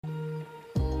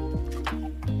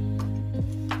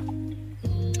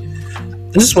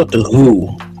This is what the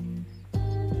WHO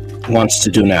wants to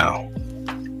do now.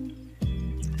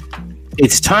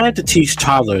 It's time to teach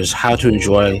toddlers how to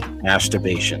enjoy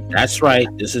masturbation. That's right.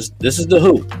 This is the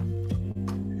WHO.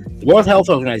 The World Health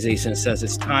Organization says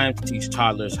it's time to teach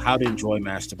toddlers how to enjoy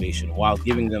masturbation while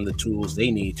giving them the tools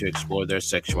they need to explore their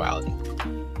sexuality.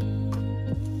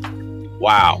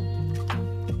 Wow.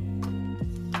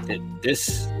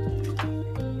 This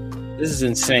is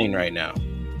insane right now.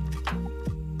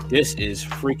 This is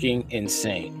freaking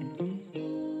insane.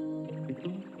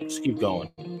 Let's keep going.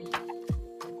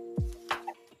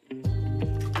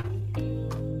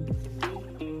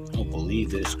 I don't believe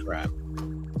this crap.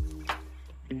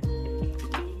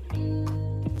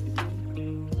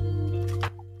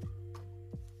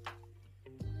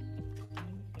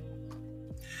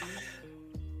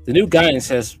 The new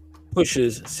guidance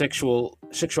pushes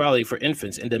sexuality for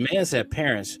infants and demands that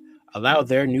parents allow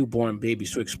their newborn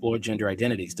babies to explore gender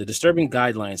identities. The disturbing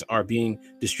guidelines are being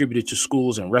distributed to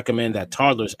schools and recommend that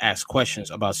toddlers ask questions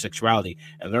about sexuality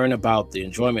and learn about the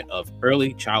enjoyment of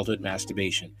early childhood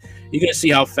masturbation. You're going to see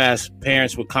how fast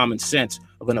parents with common sense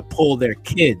are going to pull their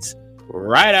kids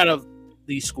right out of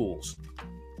these schools,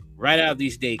 right out of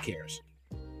these daycares.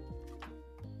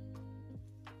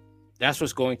 That's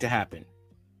what's going to happen.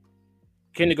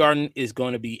 Kindergarten is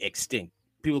going to be extinct.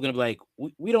 People are going to be like,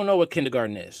 we don't know what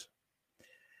kindergarten is.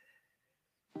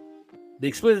 The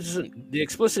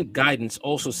explicit guidance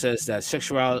also says that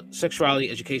sexuality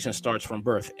education starts from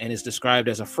birth and is described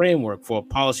as a framework for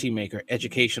policymaker,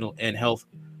 educational, and health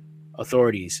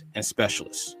authorities and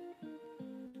specialists.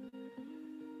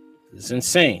 This is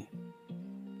insane.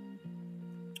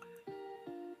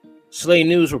 Slate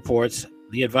News reports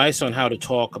the advice on how to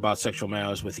talk about sexual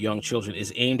matters with young children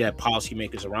is aimed at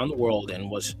policymakers around the world and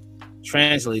was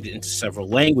translated into several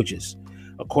languages.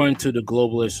 According to the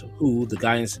Globalists WHO, the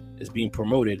guidance is being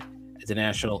promoted at the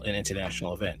national and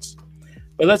international events.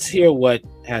 But let's hear what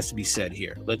has to be said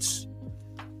here. Let's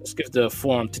give the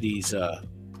forum to these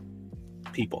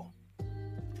people.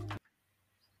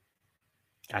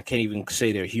 I can't even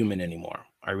say they're human anymore.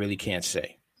 I really can't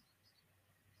say.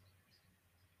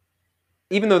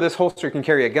 Even though this holster can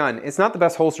carry a gun, it's not the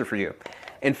best holster for you.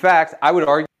 In fact, I would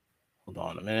argue Hold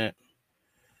on a minute.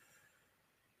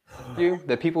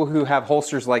 that people who have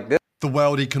holsters like this. The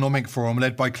World Economic Forum,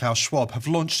 led by Klaus Schwab, have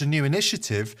launched a new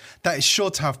initiative that is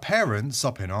sure to have parents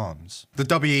up in arms. The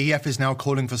WEF is now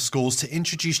calling for schools to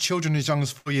introduce children as young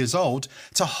as 4 years old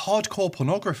to hardcore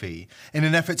pornography in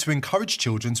an effort to encourage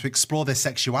children to explore their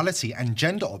sexuality and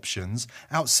gender options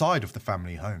outside of the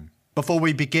family home. Before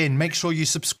we begin, make sure you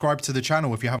subscribe to the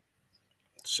channel if you haven't.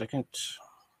 Second.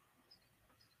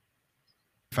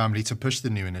 Family to push the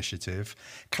new initiative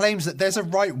claims that there's a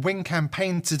right-wing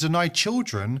campaign to deny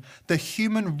children the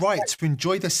human right to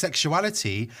enjoy their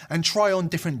sexuality and try on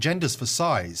different genders for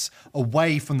size,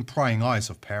 away from the prying eyes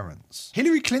of parents.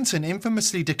 Hillary Clinton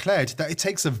infamously declared that it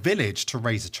takes a village to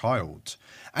raise a child,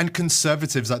 and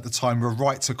conservatives at the time were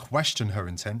right to question her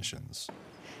intentions.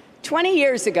 20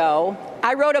 years ago,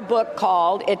 I wrote a book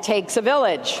called It Takes a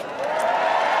Village.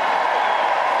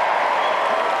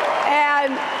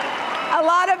 And a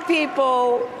lot of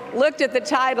people looked at the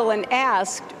title and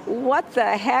asked, what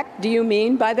the heck do you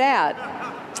mean by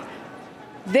that?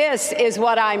 This is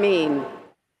what I mean.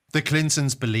 The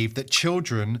Clintons believe that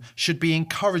children should be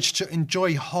encouraged to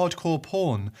enjoy hardcore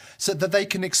porn so that they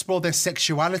can explore their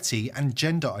sexuality and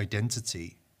gender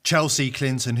identity. Chelsea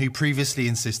Clinton, who previously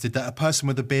insisted that a person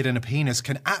with a beard and a penis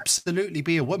can absolutely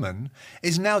be a woman,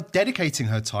 is now dedicating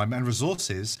her time and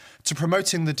resources to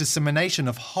promoting the dissemination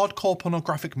of hardcore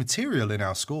pornographic material in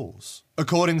our schools.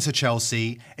 According to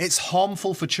Chelsea, it's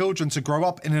harmful for children to grow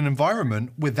up in an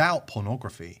environment without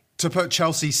pornography. To put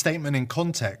Chelsea's statement in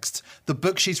context, the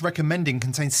book she's recommending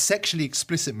contains sexually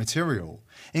explicit material,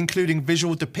 including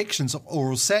visual depictions of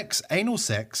oral sex, anal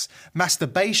sex,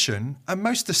 masturbation, and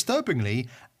most disturbingly,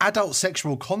 adult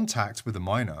sexual contact with a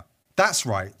minor. That's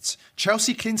right,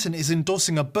 Chelsea Clinton is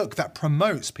endorsing a book that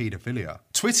promotes paedophilia.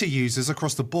 Twitter users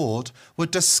across the board were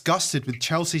disgusted with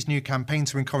Chelsea's new campaign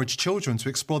to encourage children to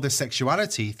explore their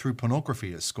sexuality through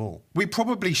pornography at school. We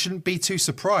probably shouldn't be too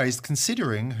surprised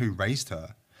considering who raised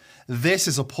her. This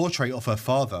is a portrait of her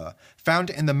father, found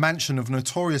in the mansion of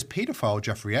notorious paedophile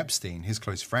Jeffrey Epstein, his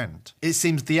close friend. It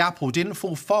seems the apple didn't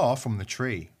fall far from the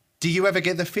tree. Do you ever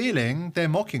get the feeling they're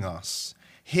mocking us?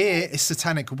 Here is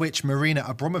satanic witch Marina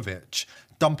Abramovich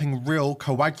dumping real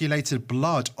coagulated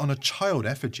blood on a child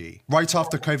effigy. Right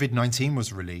after COVID-19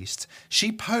 was released,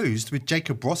 she posed with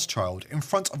Jacob Rothschild in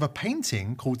front of a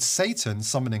painting called Satan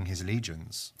Summoning His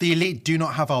Legions. The elite do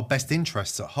not have our best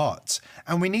interests at heart,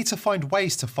 and we need to find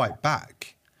ways to fight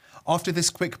back. After this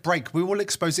quick break, we will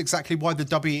expose exactly why the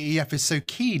WEF is so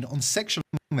keen on sexualizing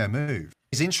their move.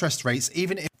 His interest rates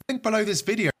even link below this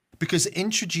video, because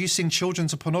introducing children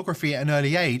to pornography at an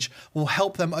early age will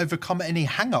help them overcome any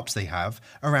hang-ups they have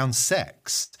around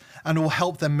sex, and will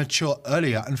help them mature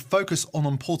earlier and focus on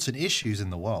important issues in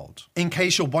the world. In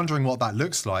case you're wondering what that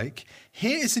looks like,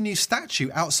 here is a new statue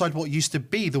outside what used to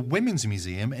be the Women's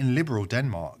Museum in liberal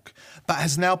Denmark, but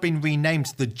has now been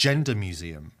renamed the Gender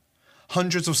Museum.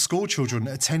 Hundreds of school children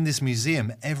attend this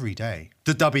museum every day.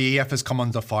 The WEF has come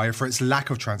under fire for its lack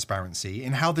of transparency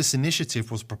in how this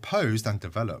initiative was proposed and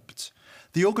developed.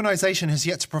 The organisation has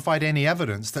yet to provide any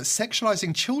evidence that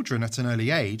sexualising children at an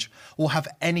early age will have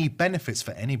any benefits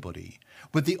for anybody,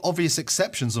 with the obvious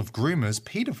exceptions of groomers,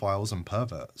 paedophiles and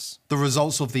perverts. The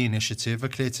results of the initiative are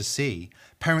clear to see.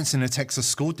 Parents in a Texas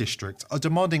school district are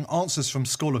demanding answers from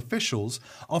school officials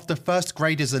after first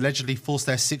graders allegedly forced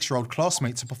their 6-year-old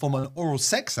classmate to perform an oral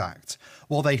sex act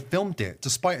while they filmed it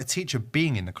despite a teacher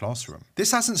being in the classroom.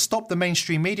 This hasn't stopped the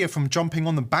mainstream media from jumping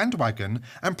on the bandwagon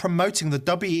and promoting the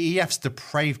WEF's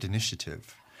depraved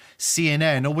initiative.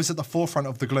 CNN, always at the forefront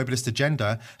of the globalist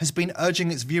agenda, has been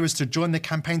urging its viewers to join the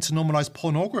campaign to normalise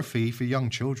pornography for young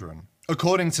children.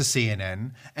 According to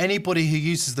CNN, anybody who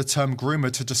uses the term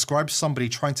groomer to describe somebody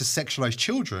trying to sexualise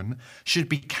children should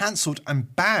be cancelled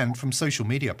and banned from social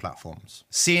media platforms.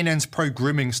 CNN's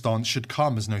pro-grooming stance should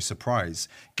come as no surprise,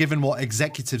 given what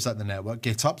executives at the network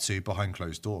get up to behind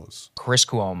closed doors. Chris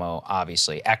Cuomo,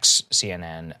 obviously,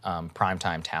 ex-CNN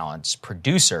primetime talent's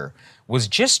producer, was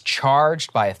just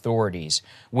charged by authorities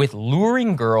with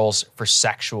luring girls for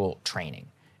sexual training.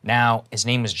 Now, his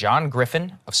name is John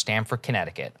Griffin of Stamford,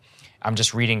 Connecticut. I'm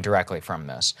just reading directly from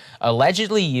this.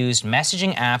 Allegedly used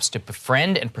messaging apps to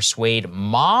befriend and persuade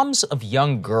moms of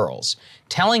young girls,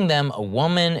 telling them a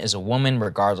woman is a woman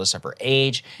regardless of her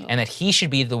age, and that he should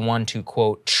be the one to,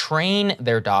 quote, train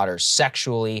their daughters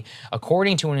sexually,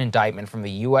 according to an indictment from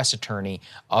the U.S. Attorney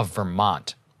of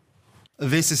Vermont.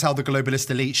 This is how the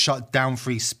globalist elite shut down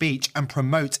free speech and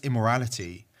promote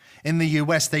immorality. In the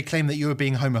US, they claim that you are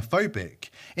being homophobic.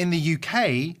 In the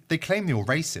UK, they claim you're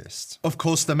racist. Of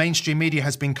course, the mainstream media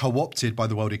has been co-opted by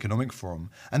the World Economic Forum,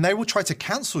 and they will try to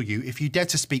cancel you if you dare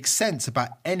to speak sense about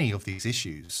any of these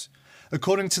issues.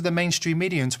 According to the mainstream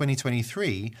media in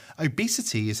 2023,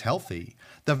 obesity is healthy.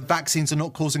 The vaccines are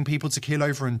not causing people to keel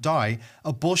over and die.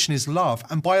 Abortion is love,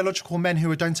 and biological men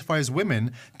who identify as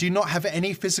women do not have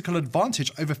any physical advantage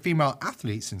over female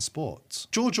athletes in sports.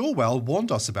 George Orwell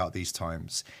warned us about these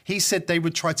times. He said they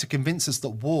would try to convince us that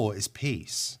war is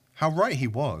peace. How right he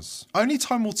was. Only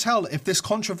time will tell if this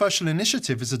controversial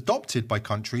initiative is adopted by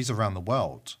countries around the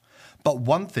world. But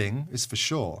one thing is for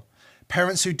sure.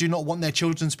 Parents who do not want their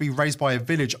children to be raised by a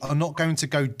village are not going to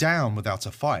go down without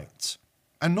a fight.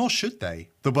 And nor should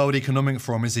they. The World Economic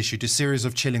Forum has issued a series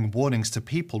of chilling warnings to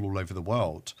people all over the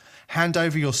world. Hand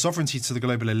over your sovereignty to the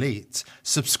global elite,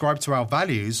 subscribe to our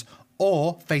values,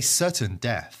 or face certain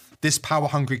death. This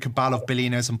power-hungry cabal of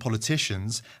billionaires and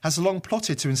politicians has long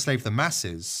plotted to enslave the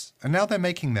masses, and now they're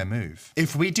making their move.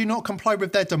 If we do not comply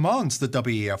with their demands, the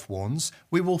WEF warns,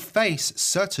 we will face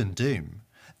certain doom.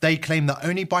 They claim that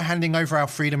only by handing over our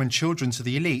freedom and children to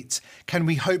the elite can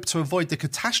we hope to avoid the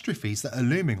catastrophes that are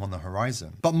looming on the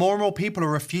horizon. But more and more people are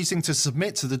refusing to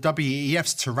submit to the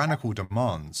WEF's tyrannical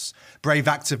demands. Brave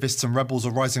activists and rebels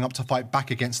are rising up to fight back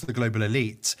against the global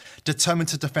elite, determined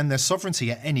to defend their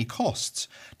sovereignty at any cost,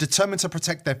 determined to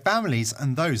protect their families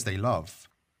and those they love.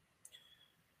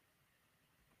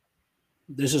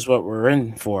 This is what we're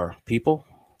in for, people.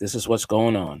 This is what's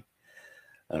going on.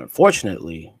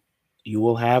 Unfortunately, you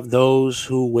will have those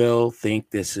who will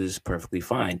think this is perfectly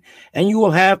fine. And you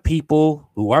will have people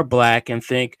who are black and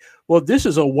think, well, this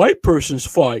is a white person's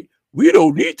fight. We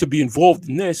don't need to be involved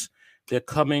in this. They're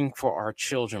coming for our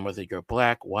children, whether you're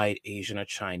black, white, Asian, or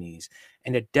Chinese.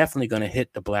 And they're definitely going to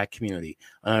hit the black community.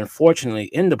 And unfortunately,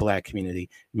 in the black community,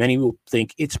 many will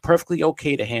think it's perfectly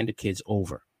okay to hand the kids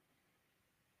over.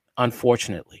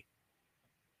 Unfortunately.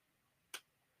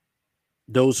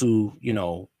 Those who,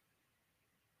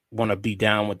 want to be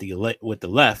down with the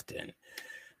left and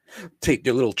take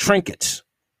their little trinkets.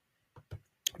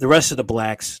 The rest of the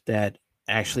blacks that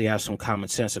actually have some common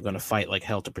sense are going to fight like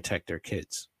hell to protect their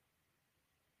kids.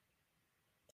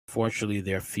 Fortunately,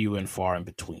 they're few and far in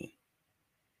between.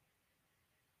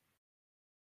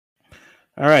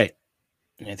 All right.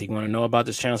 Anything you want to know about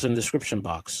this channel is in the description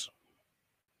box.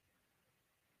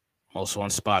 Also on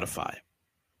Spotify.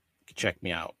 You can check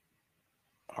me out.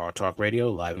 Hard Talk Radio,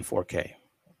 live in 4K.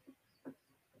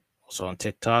 Also on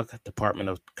TikTok, Department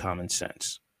of Common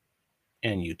Sense,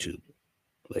 and YouTube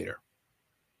later.